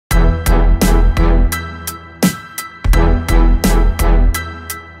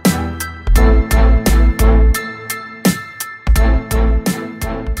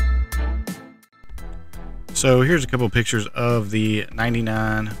So here's a couple of pictures of the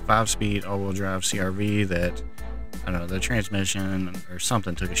 99 5-speed all-wheel drive CRV that, I don't know, the transmission or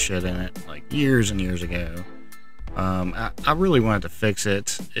something took a shit in it like years and years ago. I really wanted to fix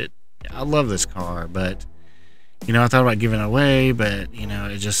it. I love this car, but you know, I thought about giving it away, but you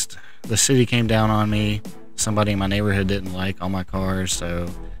know, the city came down on me. Somebody in my neighborhood didn't like all my cars, so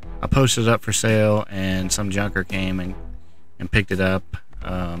I posted it up for sale, and some junker came and picked it up.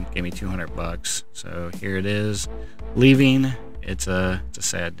 Gave me $200. So here it is, leaving. It's a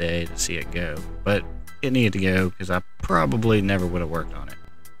sad day to see it go, but it needed to go because I probably never would have worked on it.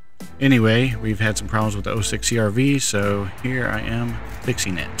 Anyway, we've had some problems with the 06 CRV, so here I am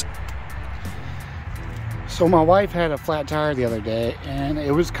fixing it. So my wife had a flat tire the other day, and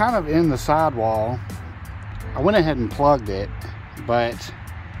it was kind of in the sidewall. I went ahead and plugged it, but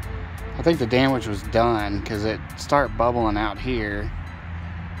I think the damage was done because it started bubbling out here.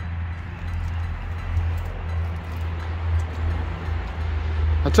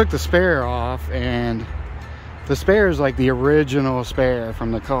 I took the spare off, and the spare is like the original spare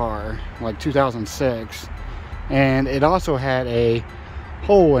from the car, like 2006, and it also had a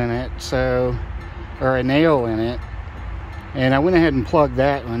hole in it, or a nail in it, and I went ahead and plugged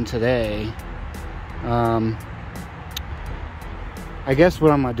that one today. I guess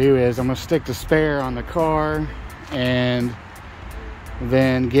what I'm gonna do is I'm gonna stick the spare on the car and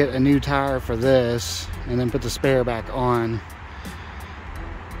then get a new tire for this, and then put the spare back on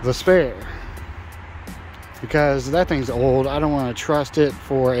the spare, because that thing's old. I don't want to trust it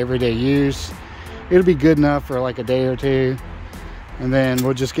for everyday use. It'll be good enough for like a day or two, and then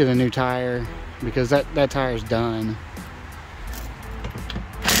we'll just get a new tire because that tire's done.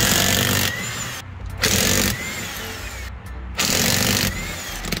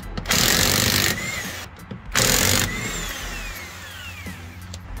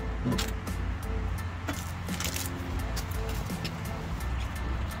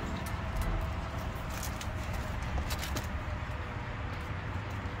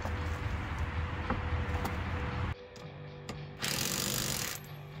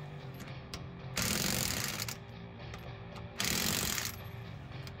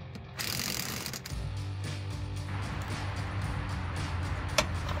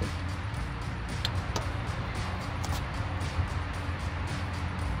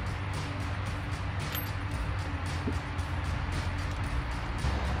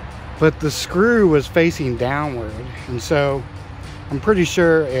 But the screw was facing downward, and so I'm pretty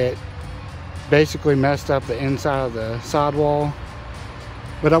sure it basically messed up the inside of the sidewall.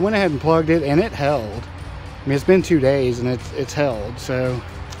 But I went ahead and plugged it, and it held. I mean, it's been 2 days and it's held, so.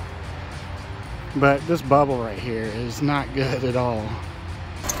 But this bubble right here is not good at all.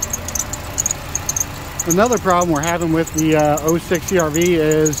 Another problem we're having with the 06 CRV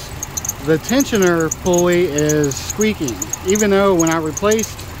is the tensioner pulley is squeaking. Even though when I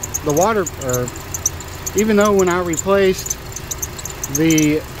replaced the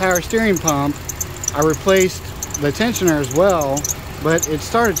power steering pump, I replaced the tensioner as well, but it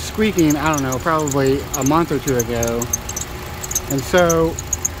started squeaking, I don't know, probably a month or two ago. And so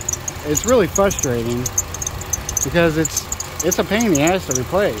it's really frustrating because it's a pain in the ass to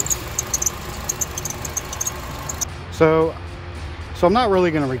replace. So I'm not really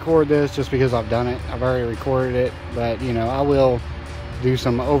going to record this just because I've done it. I've already recorded it, but you know, I will do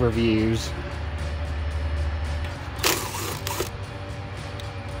some overviews.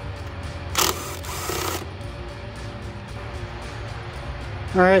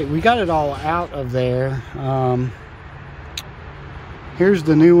 All right, we got it all out of there. Here's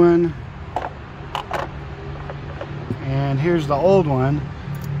the new one, and here's the old one.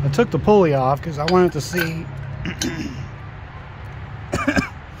 I took the pulley off because I wanted to see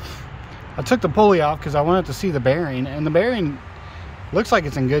the bearing, and the bearing looks like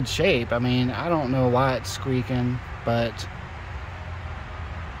it's in good shape. I mean, I don't know why it's squeaking, but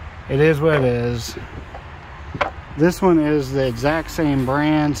it is what it is. This one is the exact same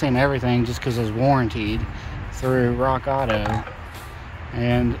brand, same everything, just because it's warranted through Rock Auto.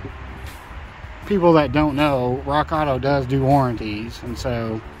 And people that don't know, Rock Auto does do warranties, and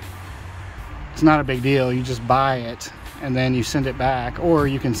so it's not a big deal. You just buy it and then you send it back, or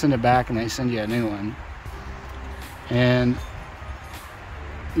you can send it back and they send you a new one. And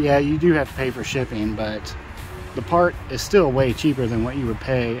yeah, you do have to pay for shipping, but the part is still way cheaper than what you would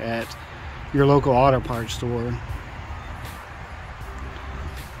pay at your local auto parts store.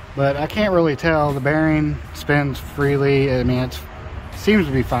 But I can't really tell. The bearing spins freely. I mean, it seems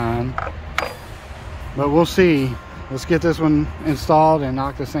to be fine, but we'll see. Let's get this one installed and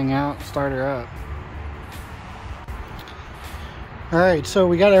knock this thing out, start her up. All right, so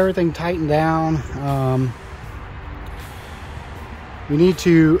we got everything tightened down. we need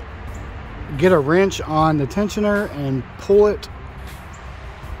to get a wrench on the tensioner and pull it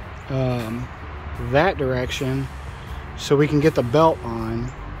that direction so we can get the belt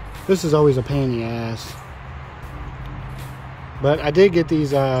on. This is always a pain in the ass. But I did get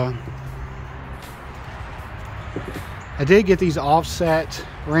these offset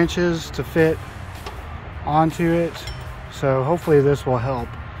wrenches to fit onto it, so hopefully this will help,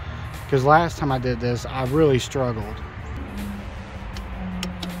 because last time I did this I really struggled.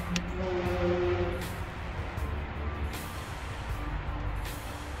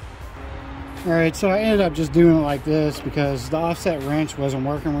 Alright, so I ended up just doing it like this because the offset wrench wasn't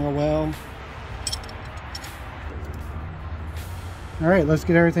working real well. Alright, let's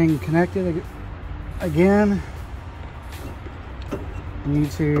get everything connected again. We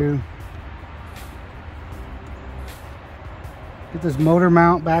need to get this motor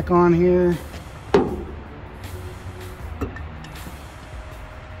mount back on here.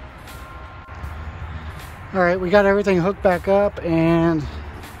 Alright, we got everything hooked back up, and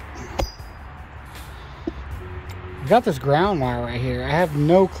got this ground wire right here. I have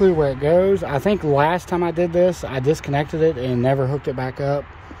no clue where it goes. I think last time I did this, I disconnected it and never hooked it back up.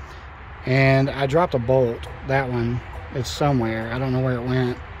 And I dropped a bolt. That one, it's somewhere. I don't know where it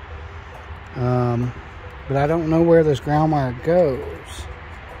went. But I don't know where this ground wire goes.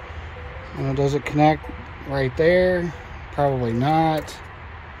 Does it connect right there? Probably not.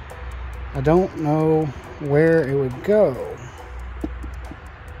 I don't know where it would go.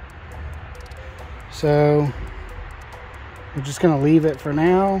 So we're just going to leave it for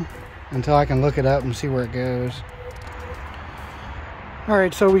now until I can look it up and see where it goes.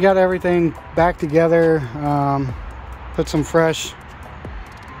 Alright, so we got everything back together. Put some fresh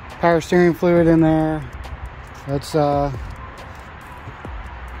power steering fluid in there. That's because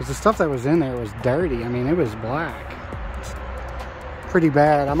the stuff that was in there was dirty. I mean, it was black. It's pretty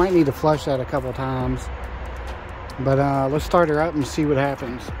bad. I might need to flush that a couple times. But let's start her up and see what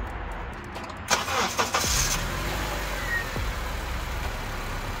happens.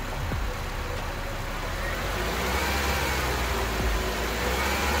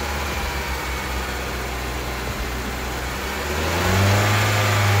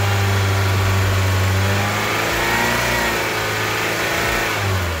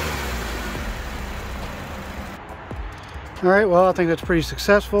 Alright, well, I think that's pretty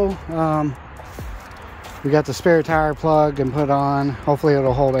successful. We got the spare tire plugged and put on. Hopefully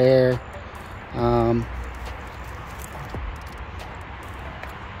it'll hold air. I'm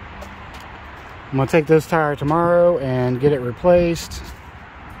going to take this tire tomorrow and get it replaced.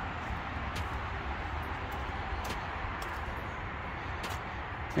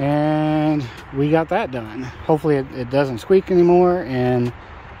 And we got that done. Hopefully it doesn't squeak anymore and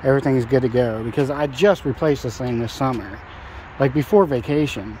everything is good to go, because I just replaced this thing this summer, like before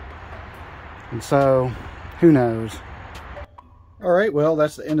vacation. And so, who knows? Alright, well,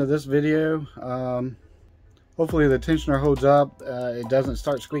 that's the end of this video. Hopefully the tensioner holds up. It doesn't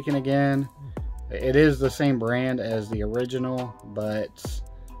start squeaking again. It is the same brand as the original, but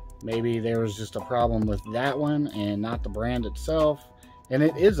maybe there was just a problem with that one and not the brand itself. And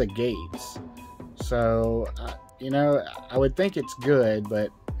it is a Gates. So, you know, I would think it's good, but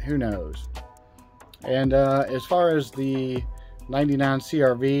who knows? And as far as the 99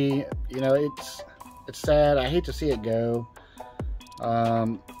 CRV, you know, it's sad. I hate to see it go.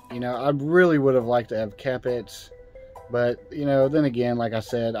 You know, I really would have liked to have kept it, but you know, then again, like I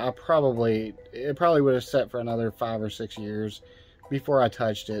said, it probably would have set for another 5 or 6 years before I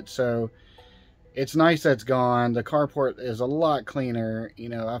touched it. So it's nice that's gone. The carport is a lot cleaner. You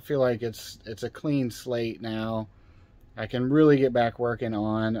know, I feel like it's a clean slate now. I can really get back working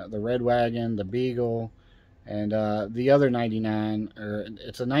on the Red Wagon, the Beagle, and the other 99, or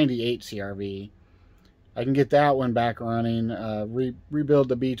it's a 98 CRV. I can get that one back running, rebuild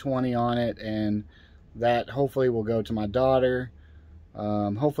the B20 on it, and that hopefully will go to my daughter.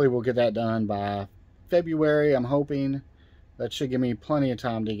 Hopefully we'll get that done by February, I'm hoping. That should give me plenty of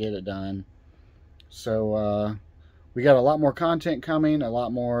time to get it done. So we got a lot more content coming, a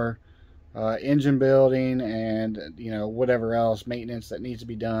lot more engine building, and you know, whatever else maintenance that needs to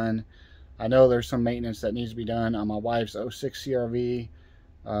be done. I know there's some maintenance that needs to be done on my wife's 06 CRV,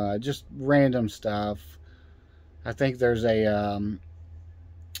 just random stuff. I think there's a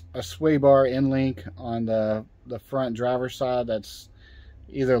sway bar end link on the front driver's side that's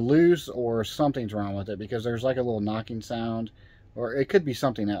either loose or something's wrong with it, because there's like a little knocking sound, or it could be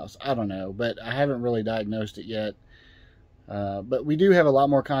something else. I don't know, but I haven't really diagnosed it yet. But we do have a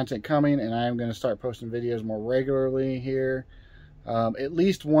lot more content coming, and I am going to start posting videos more regularly here. At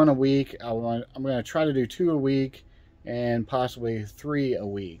least one a week. I'm going to try to do 2 a week, and possibly 3 a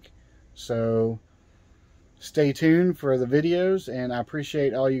week. So stay tuned for the videos, and I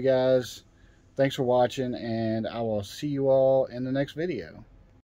appreciate all you guys. Thanks for watching, and I will see you all in the next video.